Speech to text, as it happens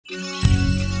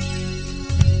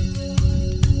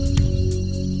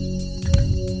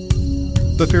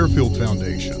The Fairfield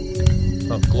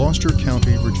Foundation of Gloucester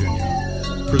County,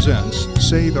 Virginia presents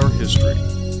Save Our History,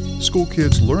 school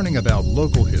kids learning about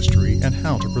local history and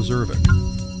how to preserve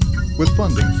it, with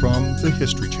funding from the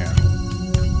History Channel.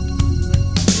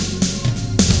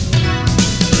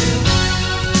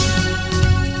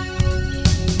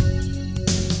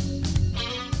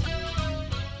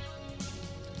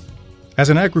 As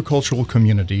an agricultural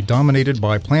community dominated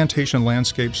by plantation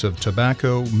landscapes of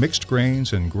tobacco, mixed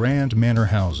grains, and grand manor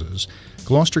houses,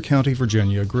 Gloucester County,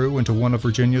 Virginia grew into one of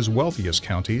Virginia's wealthiest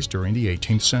counties during the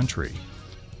 18th century.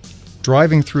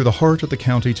 Driving through the heart of the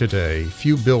county today,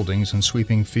 few buildings and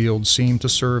sweeping fields seem to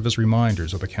serve as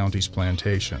reminders of the county's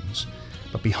plantations.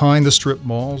 But behind the strip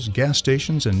malls, gas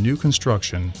stations, and new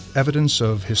construction, evidence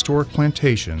of historic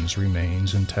plantations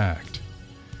remains intact.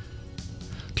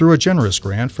 Through a generous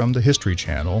grant from the History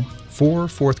Channel, 4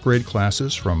 fourth-grade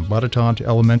classes from Butterton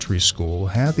Elementary School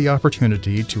had the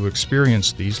opportunity to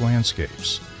experience these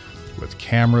landscapes. With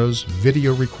cameras,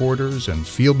 video recorders, and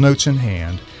field notes in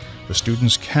hand, the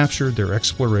students captured their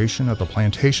exploration of the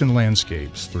plantation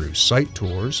landscapes through site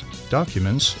tours,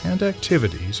 documents, and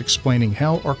activities explaining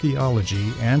how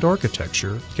archaeology and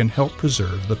architecture can help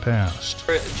preserve the past.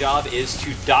 Our job is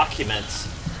to document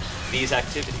these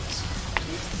activities.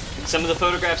 Some of the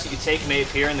photographs that you take may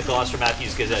appear in the Gloucester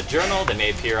Matthews Gazette Journal. They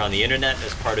may appear on the internet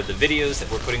as part of the videos that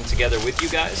we're putting together with you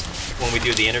guys when we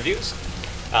do the interviews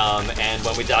and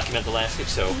when we document the landscape.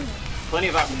 So plenty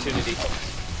of opportunity.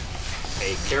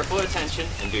 Pay careful attention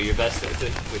and do your best with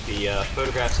the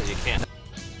photographs as you can.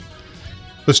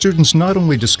 The students not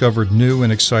only discovered new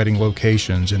and exciting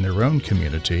locations in their own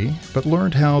community, but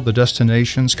learned how the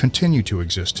destinations continue to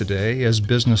exist today as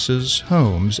businesses,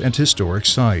 homes, and historic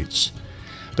sites.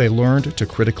 They learned to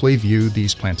critically view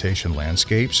these plantation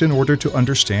landscapes in order to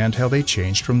understand how they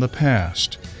changed from the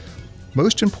past.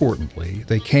 Most importantly,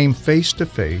 they came face to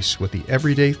face with the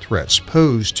everyday threats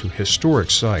posed to historic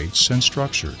sites and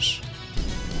structures.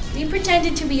 We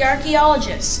pretended to be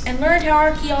archaeologists and learned how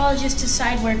archaeologists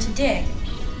decide where to dig.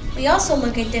 We also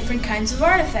look at different kinds of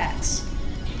artifacts.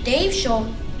 Dave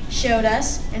showed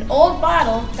us an old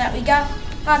bottle that we got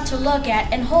to look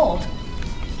at and hold.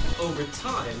 Over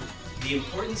time, the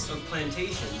importance of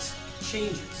plantations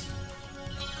changes.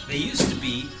 They used to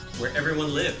be where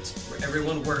everyone lived, where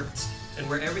everyone worked, and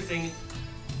where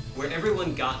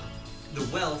everyone got the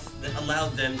wealth that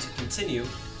allowed them to continue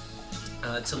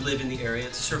to live in the area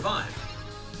to survive.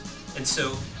 And so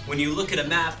when you look at a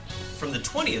map from the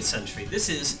 20th century, this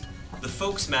is the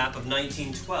Folks map of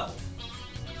 1912.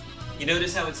 You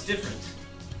notice how it's different.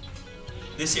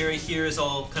 This area here is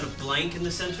all kind of blank in the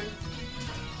center.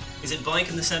 Is it blank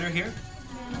in the center here?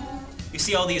 You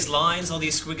see all these lines, all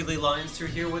these squiggly lines through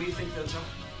here? What do you think those are?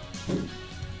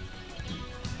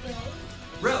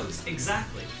 Rows,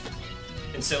 exactly.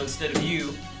 And so instead of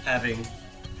you having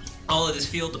all of this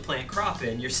field to plant crop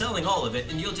in, you're selling all of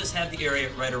it and you'll just have the area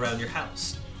right around your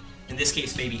house. In this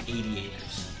case, maybe 80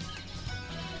 acres.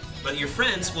 But your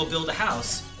friends will build a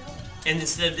house, and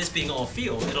instead of this being all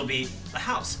field, it'll be a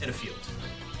house and a field.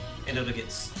 And it'll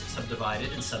get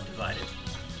subdivided and subdivided.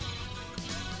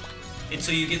 And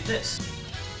so you get this.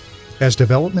 As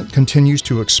development continues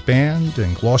to expand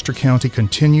and Gloucester County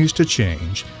continues to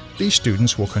change, these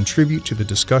students will contribute to the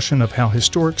discussion of how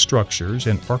historic structures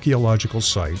and archaeological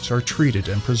sites are treated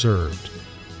and preserved.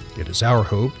 It is our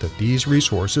hope that these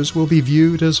resources will be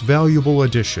viewed as valuable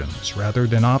additions rather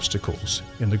than obstacles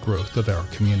in the growth of our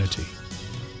community.